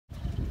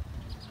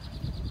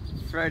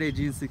Friday,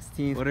 June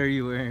 16th. What are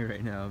you wearing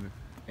right now,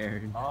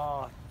 Aaron?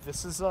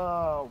 This is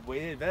a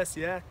weighted vest,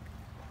 yeah.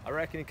 I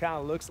reckon it kind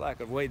of looks like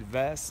a weighted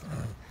vest.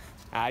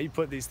 You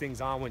put these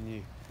things on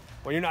when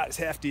you're not as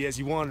hefty as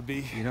you want to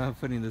be. You're not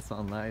putting this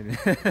online.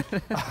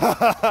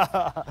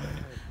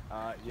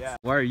 Yeah.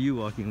 Why are you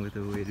walking with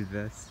a weighted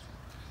vest?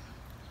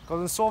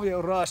 Because in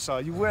Soviet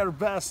Russia, you wear a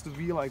vest to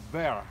be like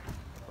bear,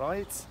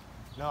 right?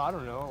 No, I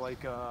don't know,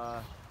 like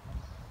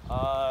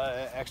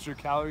extra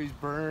calories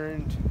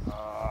burned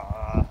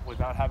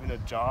without having to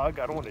jog.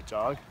 I don't want to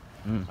jog.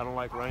 I don't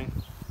like running.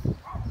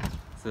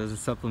 So as a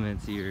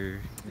supplement to your...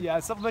 Yeah,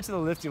 a supplement to the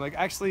lifting. Like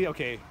actually,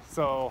 okay,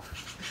 so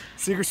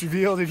secrets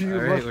revealed. If you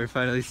All right, we're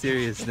finally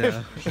serious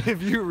now.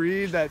 if you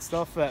read that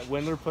stuff that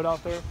Wendler put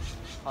out there,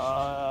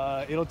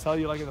 it'll tell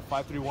you like in the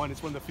 531,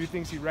 it's one of the few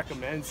things he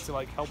recommends to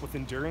like help with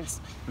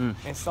endurance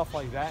and stuff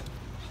like that.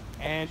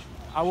 And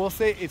I will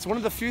say it's one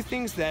of the few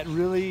things that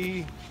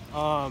really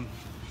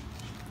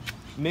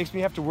makes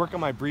me have to work on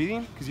my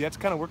breathing, because you have to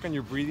kind of work on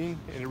your breathing,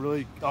 and it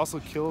really also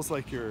kills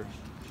like your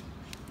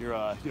you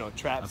know,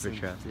 traps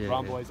and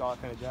rhomboids, all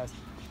that kind of jazz.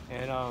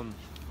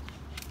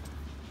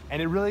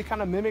 And it really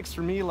kind of mimics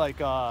for me like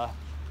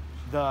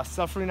the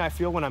suffering I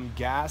feel when I'm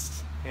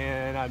gassed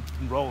and I'm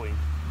rolling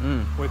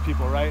with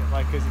people, right?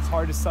 Like, because it's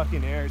hard to suck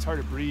in air, it's hard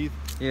to breathe.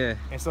 Yeah.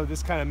 And so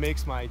this kind of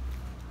makes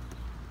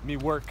me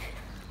work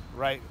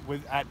right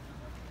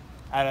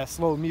at a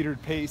slow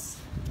metered pace,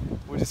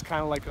 which is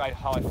kind of like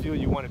how I feel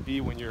you want to be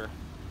when you're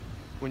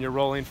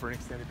rolling for an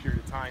extended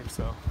period of time.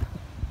 So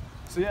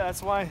yeah,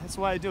 that's why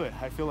I do it.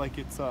 I feel like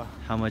it's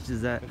How much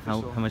is that? How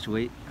much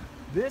weight?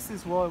 This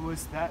is, well, it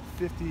was that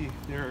 50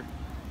 there.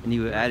 And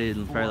you added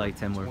probably like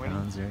 10 more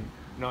pounds, right?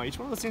 No, each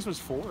one of those things was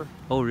 4.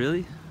 Oh,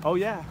 really? Oh,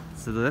 yeah.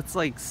 So that's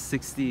like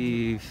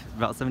 60,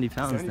 about 70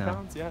 pounds 70 now.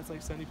 pounds? Yeah, it's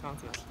like 70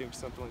 pounds, I think,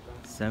 something like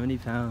that. 70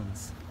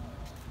 pounds.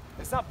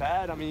 It's not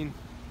bad. I mean,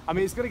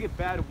 it's gonna get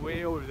bad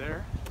way over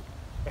there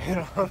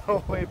and on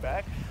the way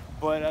back.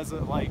 But as a,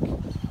 like,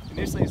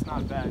 initially it's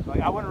not bad. Like,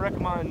 I wouldn't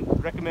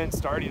recommend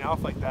starting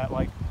off like that.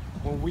 Like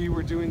when we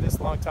were doing this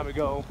a long time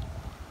ago,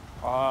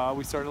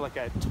 we started like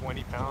at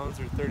 20 pounds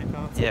or 30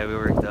 pounds. Yeah, we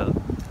worked out.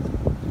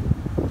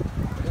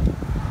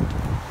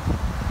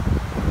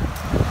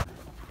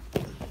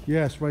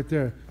 Yes, right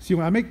there. See,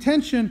 when I make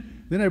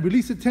tension, then I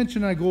release the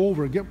tension and I go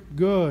over. Get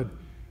good.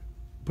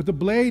 Put the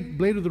blade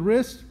of the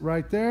wrist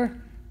right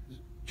there.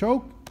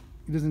 Choke.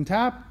 He doesn't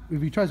tap.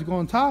 If he tries to go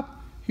on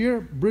top, here,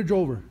 bridge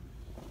over.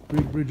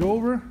 Bridge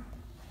over.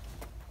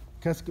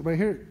 Casket right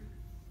here.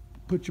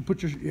 Put your,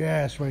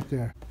 yes, right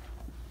there.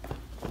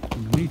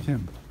 Underneath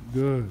him.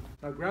 Good.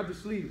 Now grab the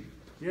sleeve.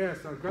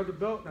 Yes, now grab the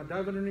belt. Now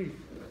dive underneath.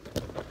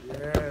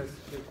 Yes,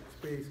 take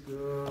space.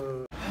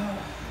 Good.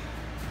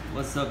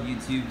 What's up,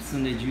 YouTube?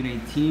 Sunday, June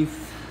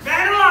 18th.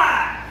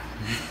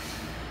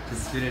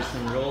 Just finished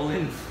some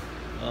rolling.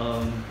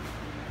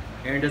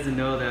 Aaron doesn't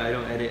know that I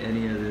don't edit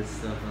any of this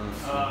stuff out.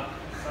 So.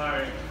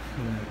 Sorry.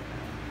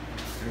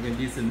 We're gonna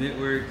do some mitt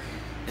work,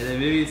 and then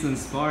maybe some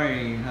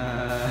sparring.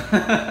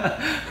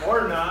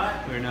 Or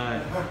not. Or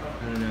not. I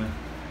don't know.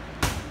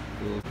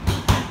 Cool.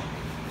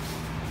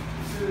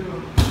 2.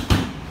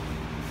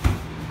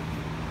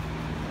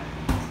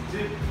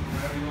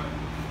 Whatever you want.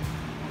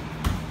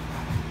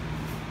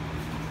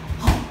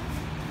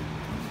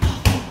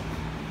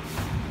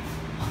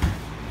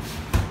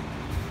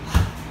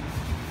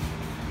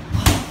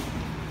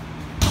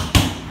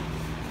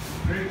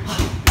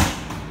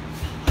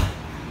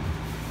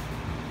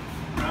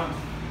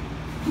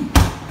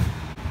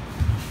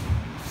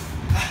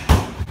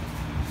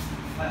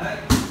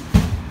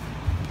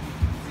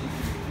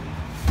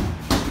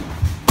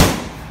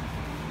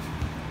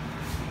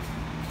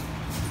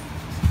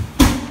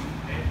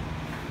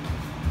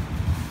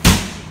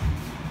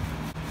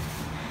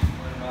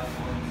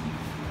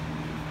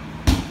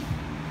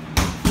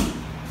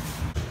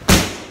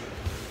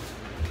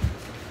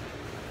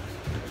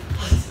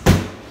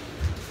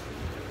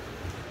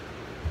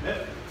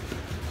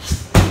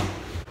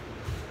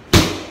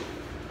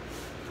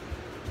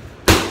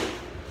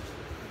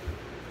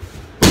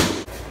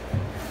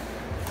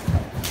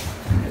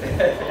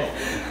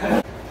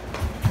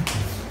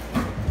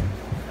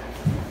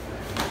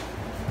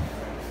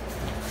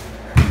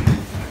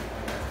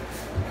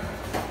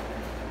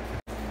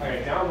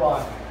 Okay, down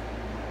block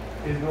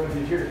is going to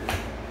be here,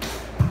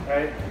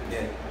 right?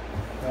 Yeah.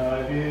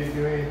 If you're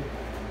doing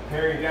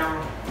parry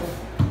down,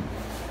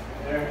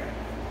 there,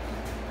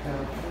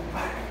 down,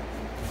 back.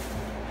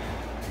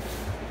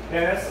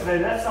 Yeah,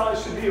 that's how it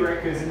should be,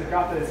 right? Because in the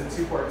kata, it's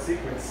a 2-part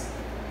sequence.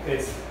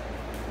 It's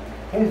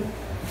boom,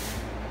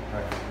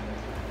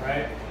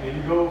 right? And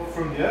you go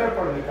from the other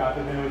part of the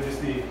kata, then it would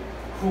just be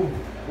boom,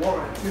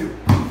 1, 2,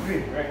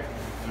 3, right?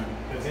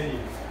 Continue.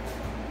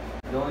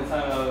 The only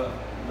time,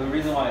 the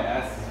reason why I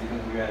asked is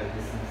because we were at a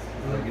distance.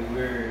 Like if we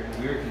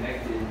were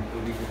connected, it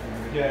would be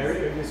different. Yeah,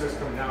 everything starts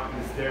coming out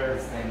and it's there.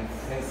 And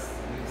since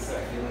we can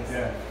start feeling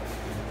yeah.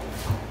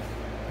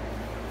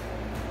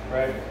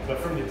 Right, but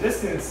from the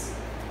distance,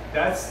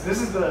 this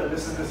is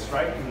the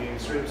striking game,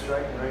 straight up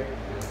striking, right?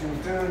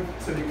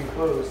 So you can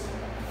close.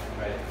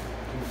 Right.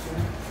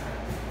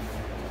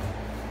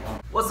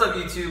 What's up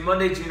YouTube?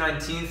 Monday, June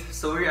 19th.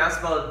 So we were asked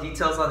about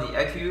details on the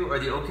eku or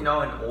the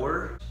Okinawan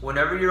oar.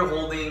 Whenever you're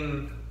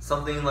holding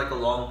something like a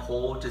long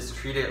pole, just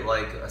treat it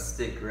like a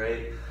stick,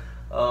 right?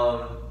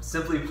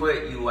 Simply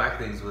put, you whack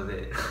things with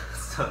it.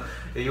 So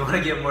if you want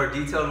to get more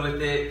detailed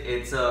with it,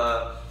 it's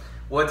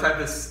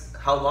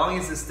how long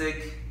is the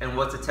stick and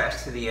what's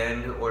attached to the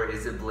end, or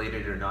is it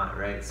bladed or not,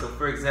 right? So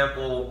for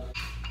example,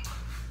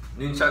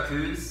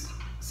 nunchakus.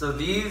 So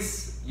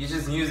these, you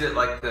just use it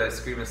like a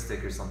screamer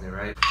stick or something,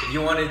 right? If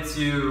you wanted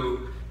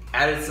to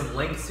add some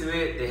length to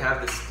it, they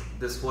have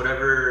this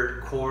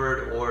whatever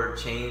cord or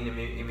chain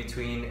in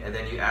between, and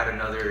then you add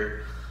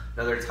another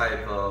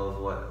type of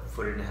what,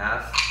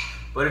 1.5 feet.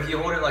 But if you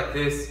hold it like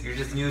this, you're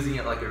just using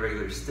it like a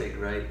regular stick,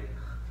 right?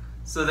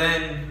 So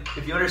then,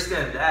 if you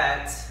understand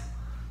that,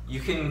 you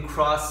can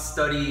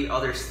cross-study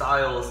other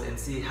styles and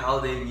see how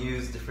they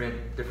use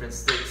different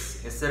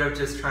sticks instead of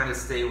just trying to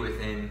stay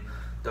within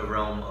the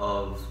realm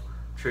of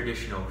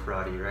traditional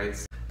karate, right?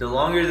 The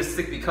longer the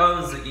stick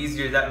becomes, the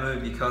easier that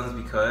move becomes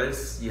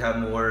because you have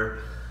more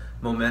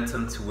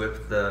momentum to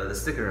whip the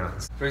stick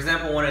around. For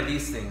example, one of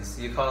these things,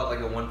 you call it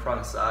like a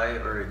one-prong sai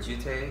or a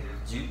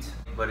jute,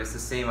 but it's the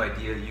same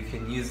idea. You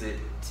can use it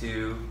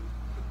to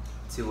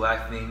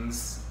whack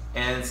things,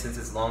 and since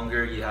it's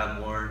longer, you have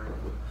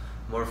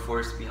more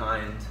force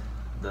behind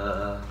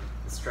the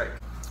strike.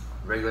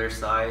 Regular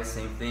sai,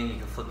 same thing. You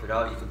can flip it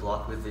out, you can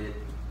block with it,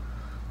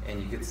 and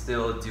you could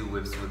still do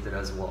whips with it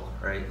as well,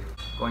 right?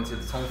 Going to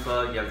the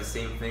tonfa, you have the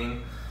same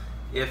thing.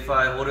 If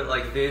I hold it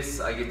like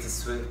this, I get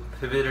to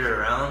pivot it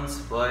around,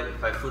 but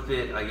if I flip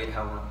it, I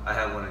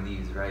have one of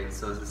these, right?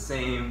 So it's the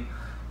same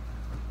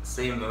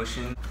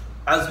motion.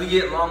 As we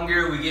get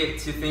longer, we get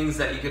to things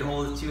that you can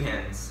hold with 2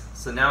 hands.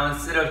 So now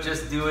instead of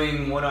just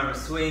doing one-arm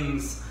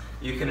swings,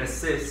 you can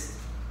assist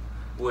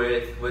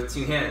with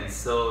 2 hands.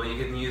 So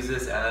you can use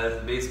this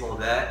as a baseball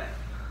bat,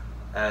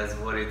 as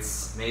what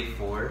it's made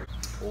for,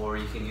 or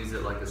you can use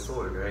it like a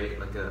sword, right?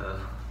 Like a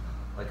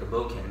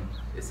bokken.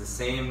 It's the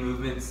same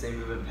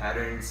movement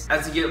patterns.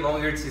 As you get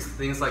longer to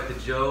things like the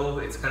jo,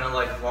 it's kind of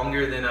like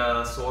longer than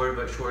a sword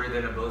but shorter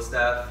than a bow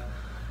staff.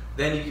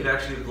 Then you could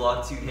actually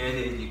block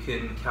 2-handed, you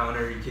can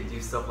counter, you can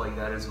do stuff like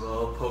that as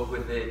well, poke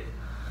with it,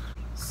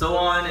 so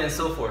on and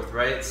so forth,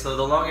 right? So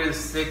the longer the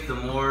stick, the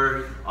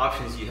more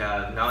options you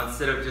have. Now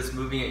instead of just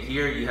moving it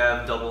here, you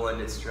have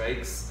double-ended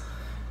strikes.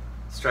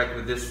 Strike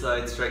with this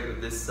side, strike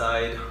with this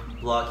side,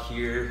 block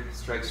here,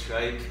 strike,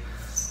 strike.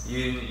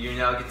 You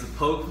now get to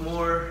poke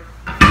more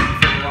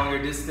from a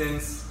longer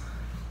distance.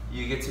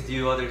 You get to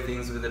do other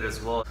things with it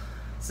as well.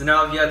 So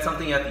now if you had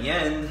something at the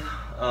end,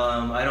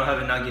 I don't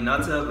have a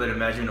naginata, but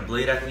imagine a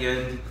blade at the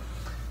end.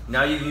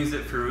 Now you can use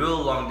it for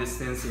real long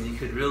distance, and you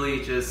could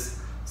really just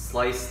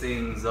slice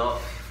things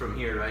up from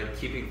here, right?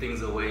 Keeping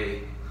things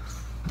away.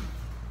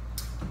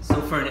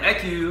 So for an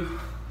eku,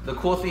 the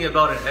cool thing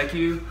about an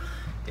eku,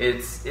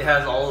 it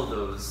has all of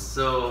those.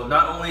 So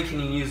not only can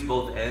you use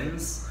both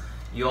ends,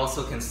 you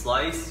also can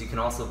slice, you can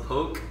also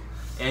poke,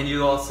 and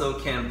you also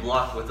can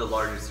block with a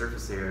larger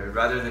surface area.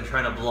 Rather than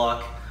trying to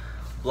block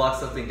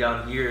something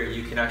down here,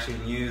 you can actually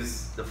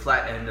use the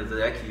flat end of the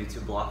eku to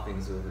block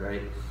things with,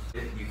 right?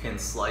 You can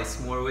slice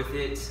more with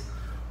it,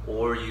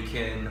 or you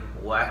can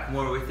whack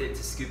more with it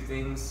to scoop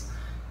things.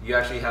 You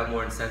actually have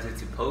more incentive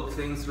to poke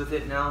things with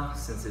it now,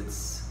 since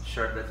it's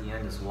sharp at the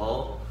end as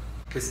well.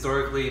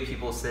 Historically,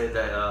 people said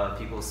that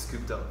people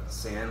scooped up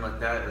sand like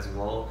that as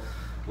well,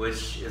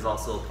 which is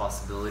also a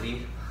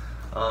possibility.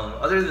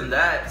 Other than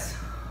that,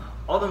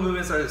 all the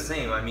movements are the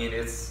same. I mean,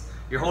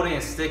 you're holding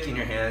a stick in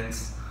your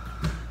hands.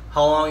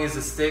 How long is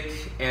the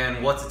stick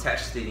and what's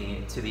attached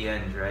to the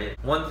end, right?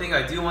 One thing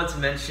I do want to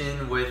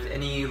mention with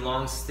any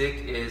long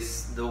stick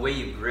is the way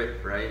you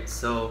grip, right?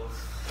 So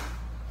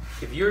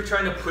if you're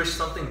trying to push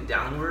something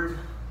downward,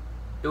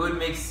 it would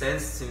make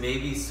sense to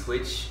maybe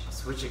switch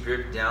a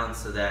grip down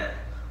so that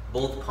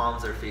both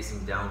palms are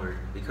facing downward.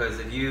 Because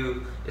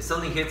if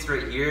something hits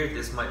right here,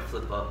 this might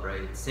flip up,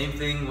 right? Same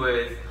thing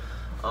with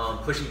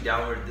pushing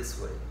downward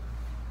this way.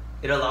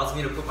 It allows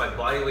me to put my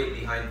body weight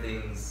behind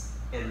things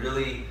and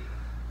really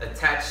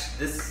attach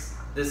this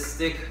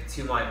stick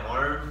to my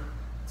arm,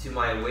 to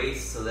my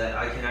waist, so that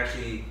I can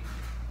actually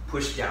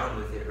push down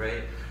with it,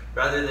 right?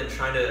 Rather than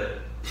trying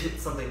to hit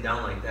something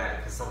down like that,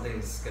 because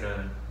something's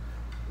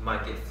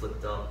might get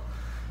flipped up.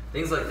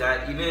 Things like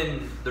that.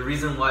 Even the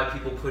reason why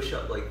people push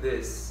up like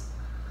this.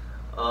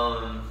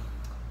 On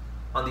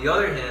the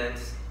other hand,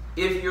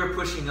 if you're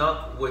pushing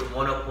up with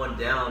one up, one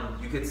down,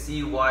 you could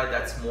see why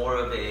that's more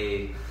of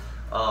a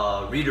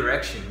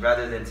redirection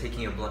rather than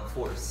taking a blunt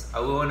force.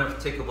 I would want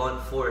to take a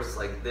blunt force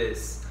like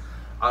this.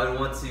 I would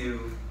want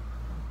to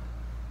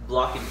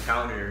block and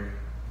counter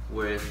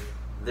with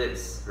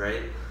this,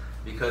 right?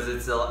 Because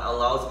it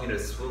allows me to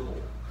swivel.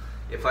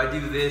 If I do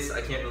this, I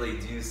can't really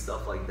do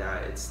stuff like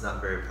that. It's not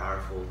very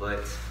powerful. But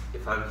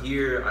if I'm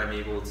here, I'm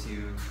able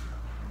to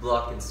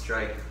block and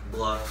strike,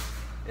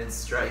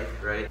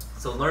 right?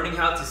 So learning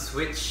how to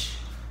switch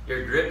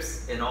your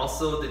grips and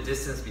also the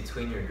distance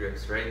between your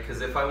grips, right? Because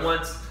if I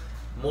want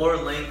more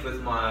length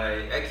with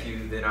my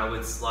EQ, then I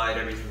would slide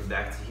everything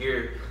back to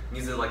here,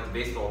 use it like the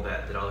baseball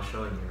bat that I was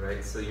showing you,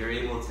 right? So you're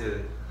able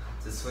to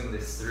swing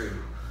this through.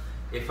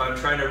 If I'm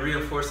trying to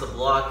reinforce a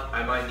block,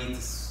 I might need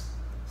to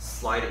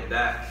slide it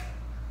back,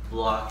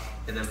 block,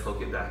 and then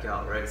poke it back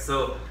out, right?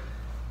 So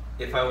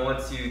if I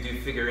want to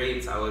do figure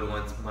eights, I would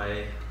want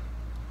my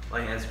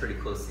hands pretty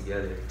close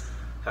together.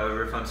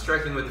 However, if I'm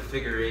striking with a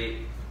figure eight,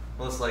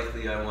 most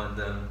likely I want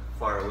them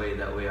far away.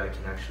 That way I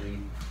can actually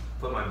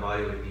put my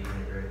body weight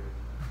behind it, right?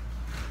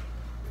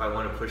 If I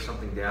want to push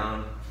something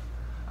down,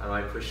 I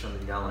might push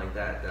something down like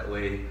that. That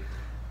way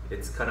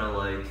it's kind of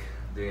like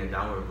doing a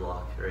downward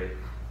block, right?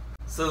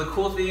 So the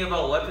cool thing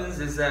about weapons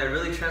is that it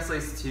really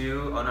translates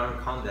to unarmed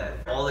combat.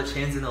 All the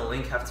chains in the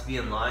link have to be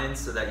in line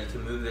so that you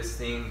can move this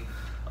thing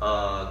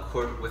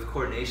with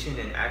coordination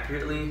and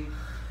accurately.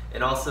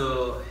 And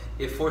also,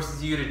 it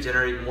forces you to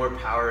generate more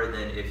power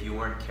than if you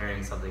weren't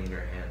carrying something in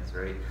your hands,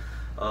 right?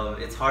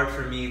 It's hard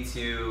for me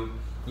to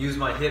use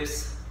my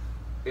hips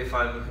if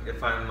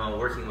I'm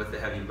working with a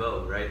heavy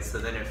bow, right? So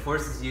then it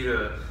forces you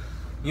to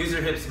use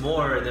your hips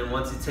more. And then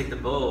once you take the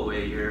bow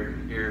away,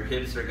 your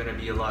hips are going to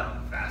be a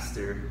lot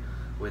faster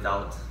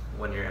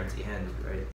when you're empty-handed, right?